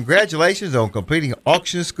 Matt, congratulations on completing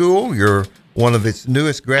auction school. You're one of its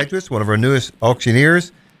newest graduates, one of our newest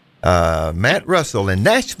auctioneers, Matt Russell in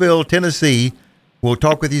Nashville, Tennessee. We'll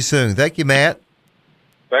talk with you soon. Thank you, Matt.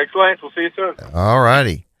 Thanks, Lance. We'll see you soon. All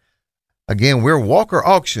righty. Again, we're Walker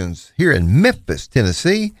Auctions here in Memphis,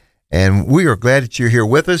 Tennessee, and we are glad that you're here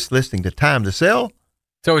with us listening to Time to Sell.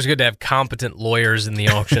 It's always good to have competent lawyers in the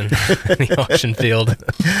auction auction field.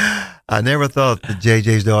 I never thought that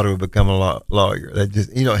JJ's daughter would become a lawyer. That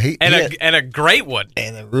just, you know, and a great one,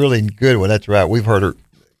 and a really good one. That's right. We've heard her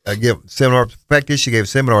give seminars. In fact, she gave a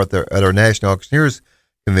seminar at our National Auctioneers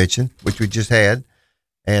Convention, which we just had.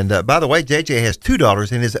 And by the way, JJ has two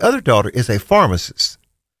daughters, and his other daughter is a pharmacist.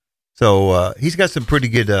 So he's got some pretty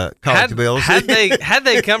good college bills. Had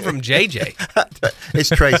they come from JJ? It's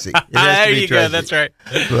Tracy. There you go. That's right.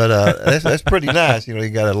 But that's pretty nice. You know, you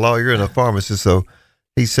got a lawyer and a pharmacist, so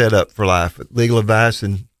he's set up for life, legal advice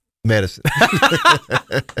and medicine.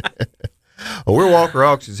 Well, we're Walker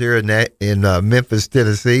Auctions here in Memphis,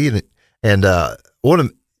 Tennessee, and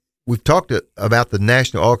we've talked about the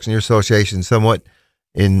National Auctioneer Association somewhat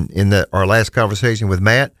in our last conversation with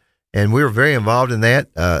Matt, and we were very involved in that.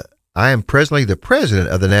 I am presently the president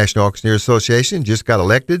of the National Auctioneer Association, just got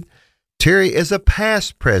elected. Terry is a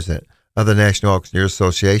past president of the National Auctioneer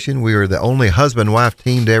Association. We were the only husband-wife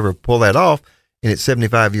team to ever pull that off in its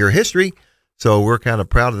 75-year history, so we're kind of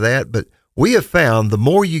proud of that. But we have found the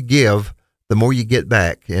more you give, the more you get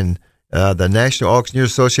back. And the National Auctioneer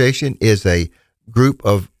Association is a group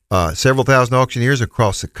of several thousand auctioneers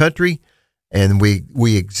across the country, and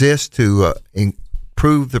we exist to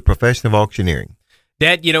improve the profession of auctioneering.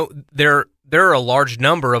 Dad, you know, there are a large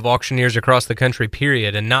number of auctioneers across the country,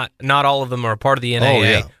 period, and not all of them are a part of the NAA. Oh,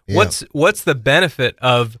 yeah. What's the benefit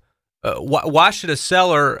of why should a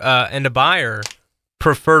seller and a buyer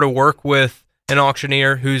prefer to work with an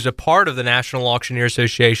auctioneer who's a part of the National Auctioneer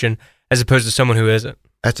Association as opposed to someone who isn't?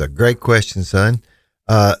 That's a great question, son.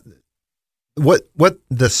 What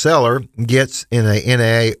the seller gets in a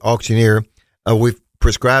NAA auctioneer, we've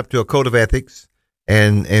prescribed to a code of ethics,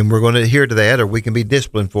 and we're going to adhere to that, or we can be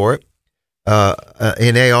disciplined for it.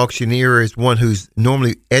 An NAA auctioneer is one who's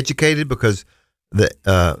normally educated, because the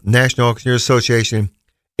National Auctioneer Association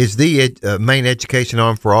is the main education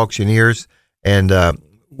arm for auctioneers, and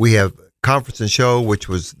we have conference and show,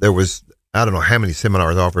 there was I don't know how many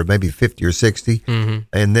seminars offered, maybe 50 or 60,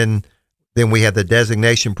 and then we had the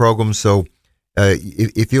designation program. So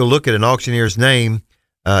if you look at an auctioneer's name,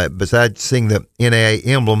 besides seeing the NAA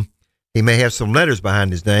emblem, he may have some letters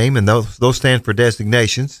behind his name, and those stand for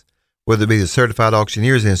designations, whether it be the Certified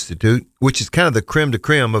Auctioneers Institute, which is kind of the creme de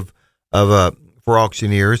creme of for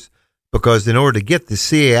auctioneers, because in order to get the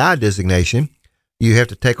CAI designation, you have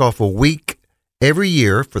to take off a week every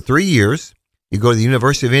year for 3 years. You go to the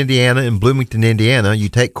University of Indiana in Bloomington, Indiana. You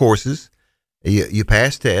take courses, you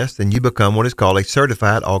pass tests, and you become what is called a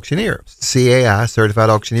certified auctioneer. CAI, Certified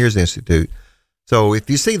Auctioneers Institute. So if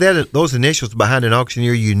you see those initials behind an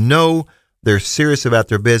auctioneer, you know they're serious about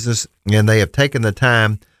their business, and they have taken the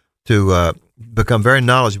time to become very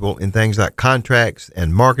knowledgeable in things like contracts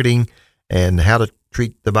and marketing and how to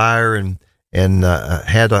treat the buyer and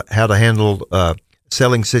how to handle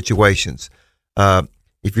selling situations.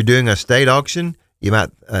 If you're doing a state auction, you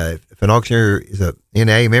might, if an auctioneer is a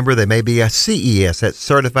NAA member, they may be a CES, that's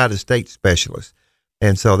Certified Estate Specialist.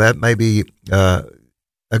 And so that may be a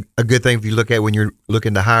good thing if you look at when you're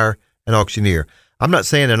looking to hire an auctioneer. I'm not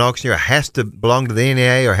saying an auctioneer has to belong to the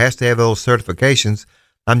NAA or has to have those certifications.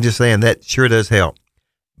 I'm just saying that sure does help.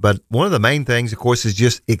 But one of the main things, of course, is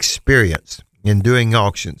just experience in doing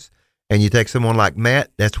auctions. And you take someone like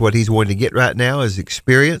Matt, that's what he's wanting to get right now is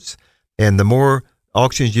experience. And the more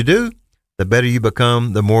auctions you do, the better you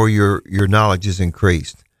become, the more your knowledge is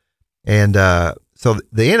increased. And so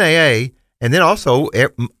the NAA, and then also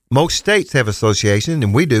most states have association,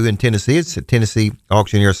 and we do in Tennessee. It's the Tennessee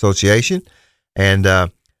Auctioneer Association.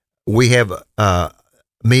 And we have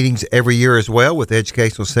meetings every year as well with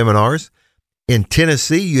educational seminars. In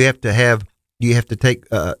Tennessee, you have to take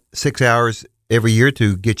 6 hours every year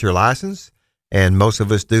to get your license, and most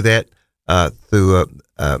of us do that through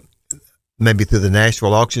maybe through the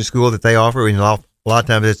Nashville Auction School that they offer, and a lot of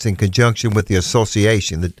times it's in conjunction with the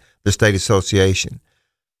association, the state association.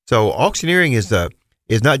 So auctioneering is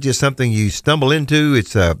not just something you stumble into.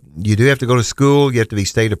 It's you do have to go to school. You have to be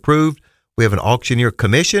state approved. We have an auctioneer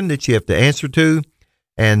commission that you have to answer to,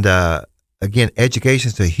 and again, education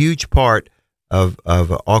is a huge part of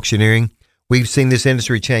auctioneering. We've seen this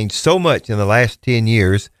industry change so much in the last 10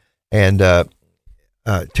 years, and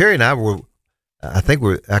Terry and I were, I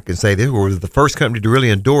can say this, we were the first company to really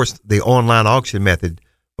endorse the online auction method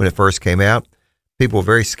when it first came out. People were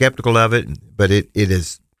very skeptical of it, but it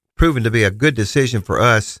has proven to be a good decision for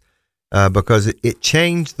us because it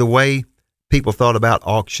changed the way people thought about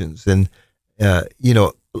auctions. And,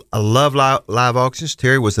 I love live auctions.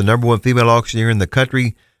 Terry was the number one female auctioneer in the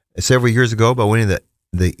country several years ago by winning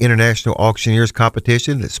the International Auctioneers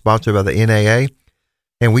Competition that's sponsored by the NAA.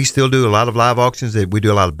 And we still do a lot of live auctions. We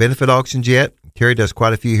do a lot of benefit auctions yet. Terry does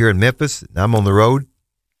quite a few here in Memphis. I'm on the road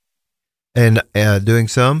and doing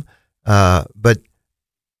some. But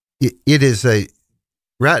it is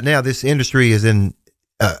right now this industry is in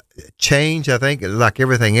change, I think, like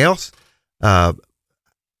everything else.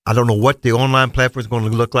 I don't know what the online platform is going to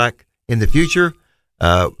look like in the future.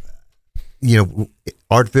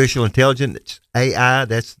 Artificial intelligence, AI,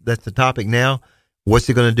 that's the topic now. What's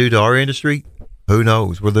it going to do to our industry? Who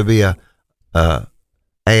knows? Will there be a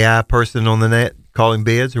AI person on the net calling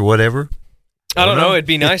bids or whatever? I don't know. It'd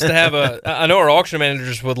be nice to have I know our auction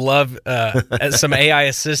managers would love some AI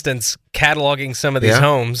assistants cataloging some of these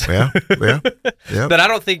homes. Yeah. But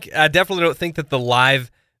I definitely don't think that the live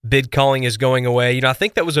bid calling is going away. I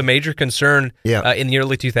think that was a major concern in the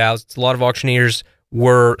early 2000s. A lot of auctioneers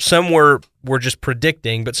were just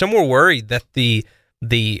predicting, but some were worried that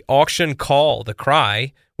the auction call, the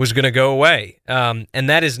cry, was going to go away. And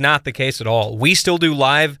that is not the case at all. We still do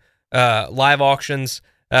live auctions,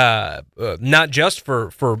 not just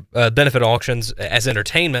for benefit auctions as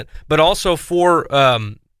entertainment, but also for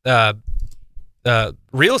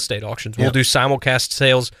real estate auctions. We'll do simulcast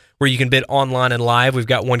sales where you can bid online and live. We've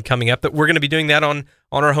got one coming up that we're going to be doing that on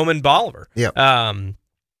our home in Bolivar.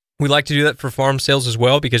 We like to do that for farm sales as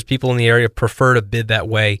well because people in the area prefer to bid that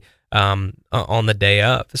way on the day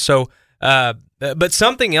of. So, but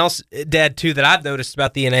something else, Dad, too, that I've noticed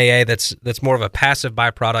about the NAA that's more of a passive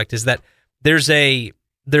byproduct is that there's a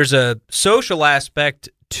social aspect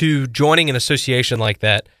to joining an association like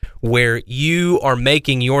that where you are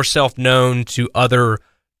making yourself known to other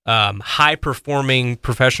high-performing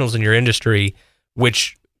professionals in your industry,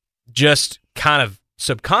 which just kind of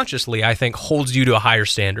subconsciously, I think, holds you to a higher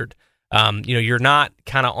standard. You're not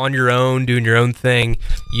kind of on your own doing your own thing.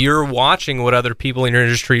 You're watching what other people in your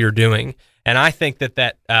industry are doing, and I think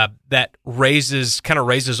that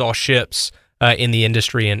raises all ships in the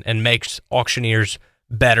industry and makes auctioneers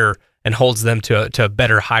better and holds them to a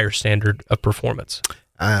better, higher standard of performance.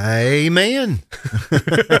 Amen.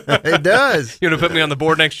 It does. You want to put me on the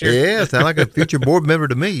board next year? Yeah, sound like a future board member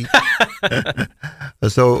to me.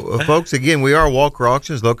 So, folks, again, we are Walker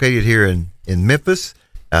Auctions located here in Memphis.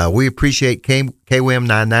 We appreciate KWM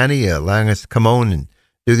 990 allowing us to come on and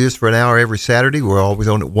do this for an hour every Saturday. We're always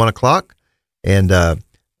on at 1 o'clock. And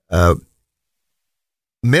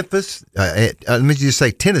Memphis, let me just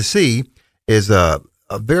say Tennessee is a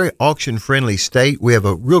very auction-friendly state. We have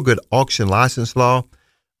a real good auction license law.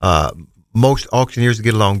 Most auctioneers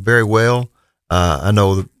get along very well. I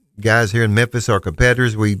know the guys here in Memphis are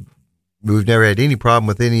competitors. We've never had any problem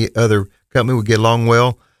with any other company. We get along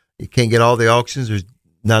well. You can't get all the auctions. There's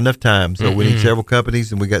not enough time. So we need several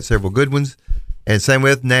companies, and we got several good ones. And same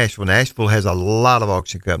with Nashville. Nashville has a lot of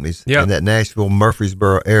auction companies in that Nashville,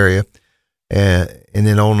 Murfreesboro area, and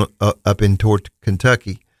then on up in toward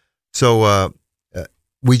Kentucky. So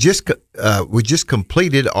we just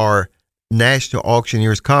completed our National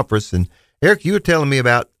Auctioneers Conference, and Eric, you were telling me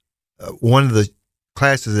about one of the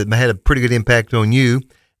classes that had a pretty good impact on you,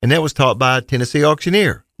 and that was taught by a Tennessee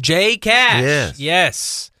auctioneer, Jay Cash.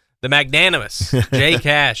 Yes, the magnanimous Jay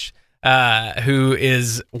Cash, who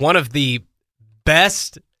is one of the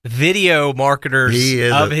best video marketers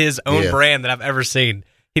of his own brand that I've ever seen.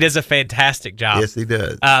 He does a fantastic job. Yes, he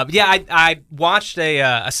does. I watched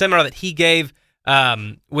a seminar that he gave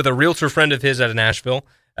with a realtor friend of his out of Nashville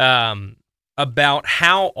about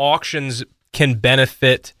how auctions can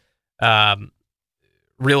benefit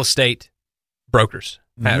real estate brokers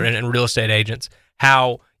and real estate agents.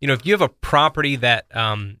 How, if you have a property that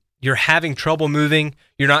you're having trouble moving,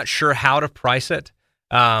 you're not sure how to price it,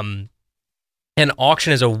 an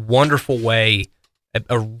auction is a wonderful way,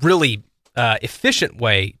 a really efficient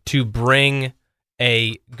way to bring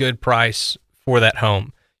a good price for that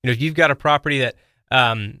home. If you've got a property that,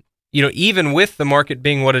 even with the market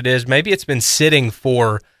being what it is, maybe it's been sitting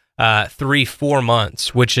for 3-4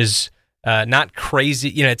 months, which is not crazy.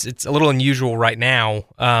 It's a little unusual right now.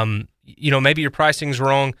 Maybe your pricing's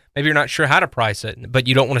wrong. Maybe you're not sure how to price it, but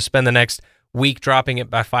you don't want to spend the next week dropping it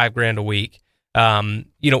by $5,000 a week.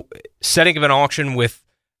 Setting up an auction with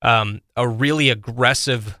a really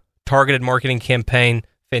aggressive targeted marketing campaign,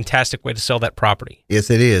 fantastic way to sell that property. Yes,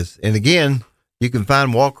 it is. And again, you can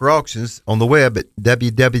find Walker Auctions on the web at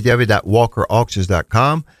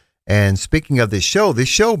www.walkerauctions.com. And speaking of this show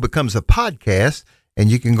becomes a podcast, and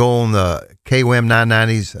you can go on the KWM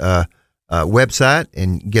 990's website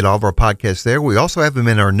and get all of our podcasts there. We also have them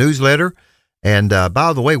in our newsletter. And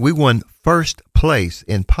by the way, we won first place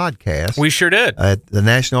in podcasts. We sure did. At the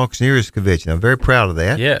National Auctioneers Convention. I'm very proud of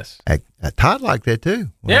that. Yes. Todd liked that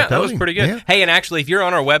too. Yeah, that was pretty good. Yeah. Hey, and actually, if you're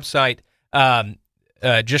on our website,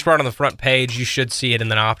 just right on the front page, you should see it in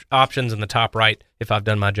the options in the top right, if I've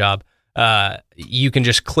done my job. You can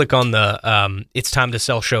just click on the It's Time to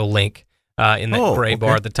Sell show link in that gray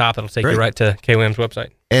bar at the top. It'll take you right to KWM's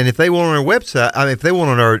website. And if they want on our website, if they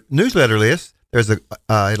want on our newsletter list, there's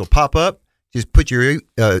it'll pop up. Just put your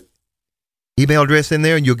email address in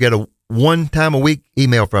there, and you'll get a one-time-a-week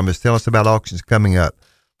email from us telling us about auctions coming up.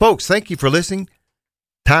 Folks, thank you for listening.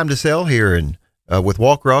 Time to Sell here with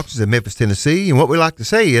Walker Auctions in Memphis, Tennessee. And what we like to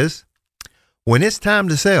say is, when it's time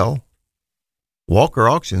to sell, Walker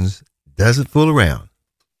Auctions doesn't fool around,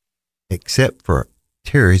 except for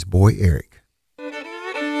Terry's boy, Eric.